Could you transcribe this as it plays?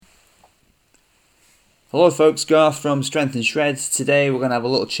Hello folks, Garth from Strength and Shreds. Today we're going to have a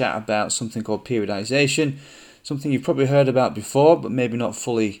little chat about something called periodisation, something you've probably heard about before but maybe not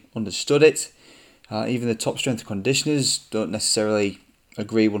fully understood it. Even the top strength conditioners don't necessarily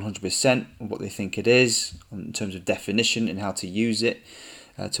agree 100% on what they think it is in terms of definition and how to use it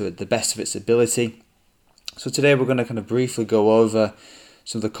to the best of its ability. So today we're going to kind of briefly go over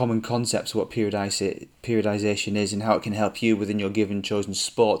some of the common concepts of what periodisation is and how it can help you within your given chosen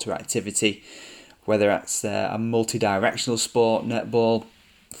sport or activity, whether that's a multi-directional sport, netball,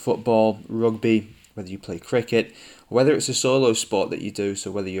 football, rugby, whether you play cricket, or whether it's a solo sport that you do,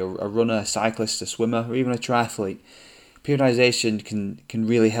 so whether you're a runner, a cyclist, a swimmer, or even a triathlete. Periodisation can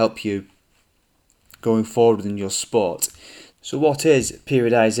really help you going forward within your sport. So what is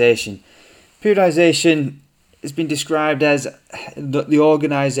periodisation? Periodisation has been described as the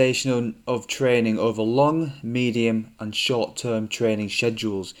organisation of training over long, medium and short-term training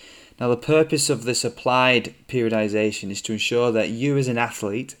schedules. Now, the purpose of this applied periodisation is to ensure that you as an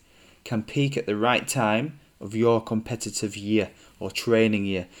athlete can peak at the right time of your competitive year or training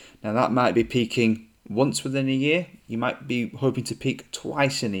year. Now, that might be peaking once within a year. You might be hoping to peak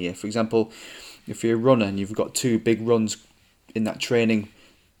twice in a year. For example, if you're a runner and you've got two big runs in that training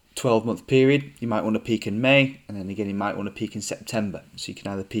 12-month period, you might want to peak in May, and then again you might want to peak in September. So you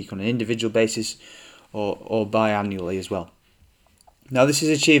can either peak on an individual basis or biannually as well. Now, this is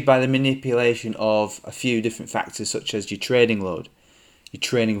achieved by the manipulation of a few different factors such as your training load, your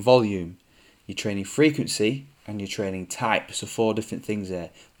training volume, your training frequency, and your training type. So 4 different things there: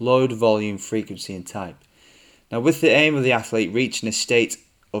 load, volume, frequency, and type. Now, with the aim of the athlete reaching a state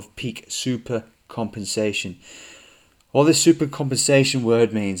of peak super compensation. All this super compensation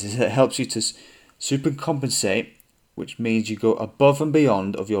word means is it helps you to super compensate, which means you go above and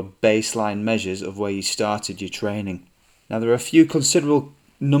beyond of your baseline measures of where you started your training. Now, there are a few considerable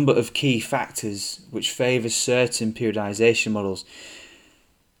number of key factors which favour certain periodisation models,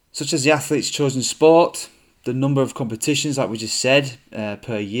 such as the athlete's chosen sport, the number of competitions, like we just said,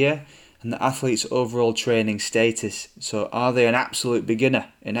 per year, and the athlete's overall training status. So are they an absolute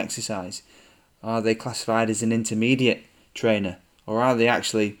beginner in exercise? Are they classified as an intermediate trainer? Or are they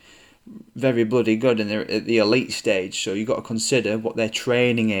actually very bloody good and they're at the elite stage? So you've got to consider what their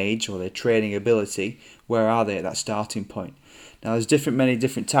training age or their training ability, where are they at that starting point? Now, there's many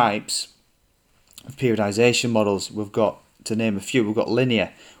different types of periodisation models. We've got, to name a few, we've got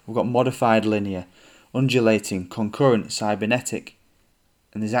linear, we've got modified linear, undulating, concurrent, cybernetic.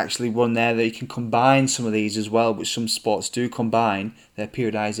 And there's actually one there that you can combine some of these as well, which some sports do combine their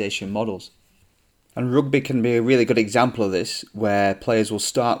periodisation models. And rugby can be a really good example of this, where players will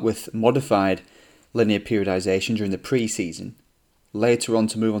start with modified linear periodisation during the pre-season, later on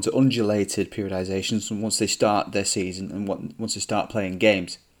to move on to undulated periodisations once they start their season and once they start playing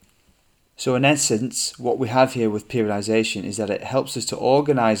games. So in essence, what we have here with periodisation is that it helps us to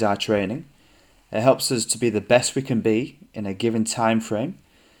organise our training, it helps us to be the best we can be in a given time frame,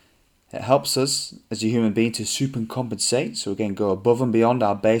 it helps us as a human being to supercompensate, so again go above and beyond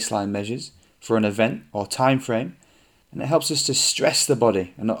our baseline measures for an event or time frame, and it helps us to stress the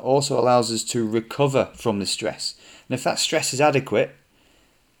body, and it also allows us to recover from the stress. And if that stress is adequate,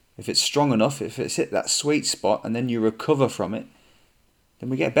 if it's strong enough, if it's hit that sweet spot and then you recover from it, then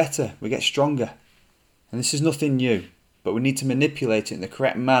we get better, we get stronger. And this is nothing new, but we need to manipulate it in the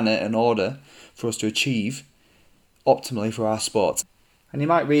correct manner in order for us to achieve optimally for our sport. And you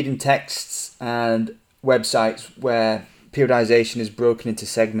might read in texts and websites where periodisation is broken into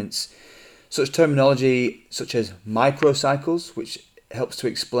segments. Such terminology such as microcycles, which helps to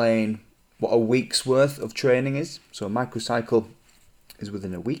explain what a week's worth of training is. So a microcycle is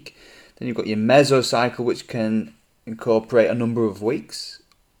within a week. Then you've got your mesocycle, which can incorporate a number of weeks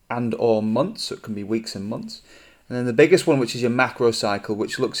and or months, so it can be weeks and months. And then the biggest one, which is your macrocycle,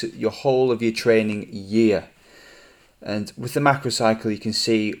 which looks at your whole of your training year. And with the macrocycle, you can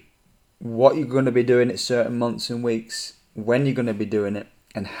see what you're going to be doing at certain months and weeks, when you're going to be doing it,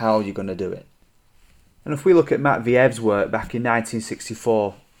 and how you're going to do it. And if we look at Matviev's work back in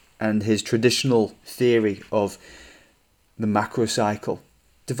 1964 and his traditional theory of the macrocycle,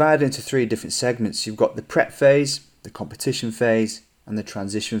 divided into 3 different segments. You've got the prep phase, the competition phase, and the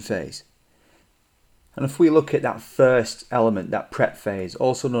transition phase. And if we look at that first element, that prep phase,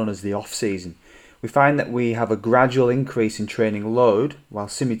 also known as the off-season, we find that we have a gradual increase in training load while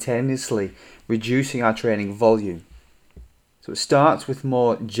simultaneously reducing our training volume. So it starts with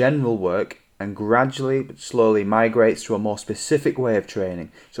more general work and gradually but slowly migrates to a more specific way of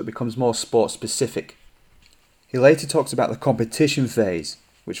training, so it becomes more sport specific. He later talks about the competition phase,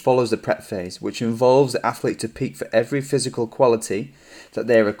 which follows the prep phase, which involves the athlete to peak for every physical quality that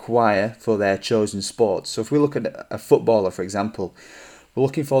they require for their chosen sport. So if we look at a footballer, for example, we're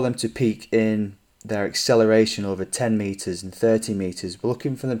looking for them to peak in their acceleration over 10 metres and 30 metres. We're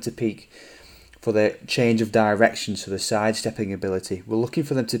looking for them to peak for their change of direction, so the sidestepping ability. We're looking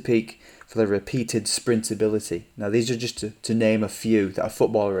for them to peak for their repeated sprint ability. Now these are just to name a few that a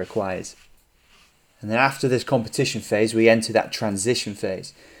footballer requires. And then after this competition phase, we enter that transition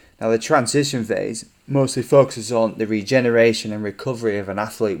phase. Now the transition phase mostly focuses on the regeneration and recovery of an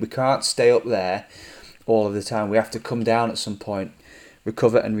athlete. We can't stay up there all of the time. We have to come down at some point,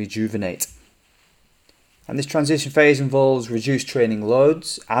 recover and rejuvenate. And this transition phase involves reduced training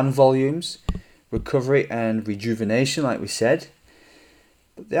loads and volumes, recovery and rejuvenation, like we said.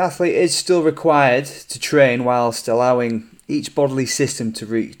 But the athlete is still required to train whilst allowing each bodily system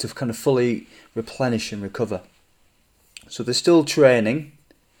to kind of fully replenish and recover. So they're still training,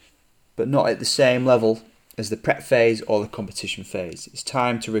 but not at the same level as the prep phase or the competition phase. It's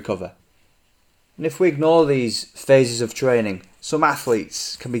time to recover. And if we ignore these phases of training, some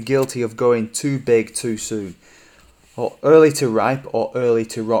athletes can be guilty of going too big too soon, or early to ripe or early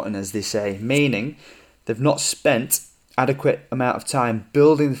to rotten, as they say, meaning they've not spent adequate amount of time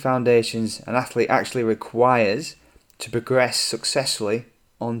building the foundations an athlete actually requires to progress successfully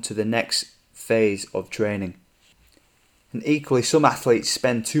onto the next phase of training. And equally, some athletes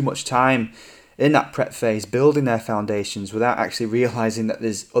spend too much time in that prep phase building their foundations without actually realising that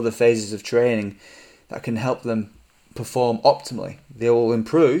there's other phases of training that can help them perform optimally. They will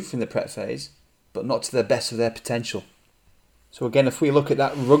improve in the prep phase, but not to the best of their potential. So again, if we look at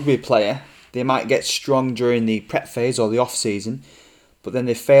that rugby player, they might get strong during the prep phase or the off season, but then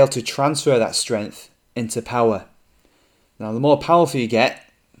they fail to transfer that strength into power. Now the more powerful you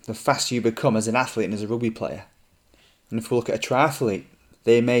get, the faster you become as an athlete and as a rugby player. And if we look at a triathlete,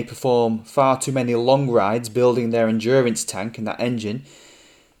 they may perform far too many long rides building their endurance tank and that engine,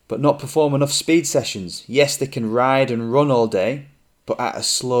 but not perform enough speed sessions. Yes, they can ride and run all day, but at a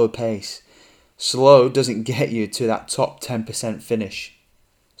slow pace. Slow doesn't get you to that top 10% finish.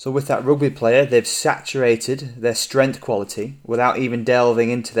 So with that rugby player, they've saturated their strength quality without even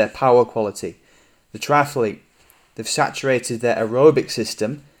delving into their power quality. The triathlete, they've saturated their aerobic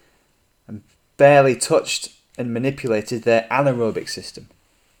system and barely touched and manipulated their anaerobic system.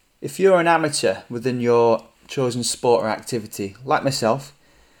 If you're an amateur within your chosen sport or activity, like myself,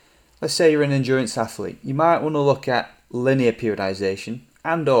 let's say you're an endurance athlete, you might want to look at linear periodization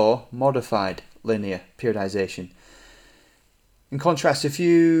and or modified linear periodization. In contrast, if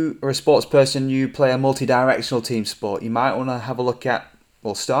you are a sports person, you play a multi-directional team sport, you might want to have a look at,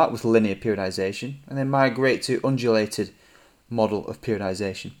 start with linear periodization and then migrate to undulated model of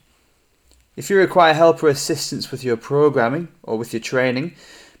periodization. If you require help or assistance with your programming or with your training,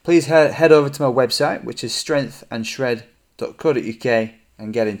 please head over to my website, which is strengthandshred.co.uk,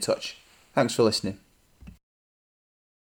 and get in touch. Thanks for listening.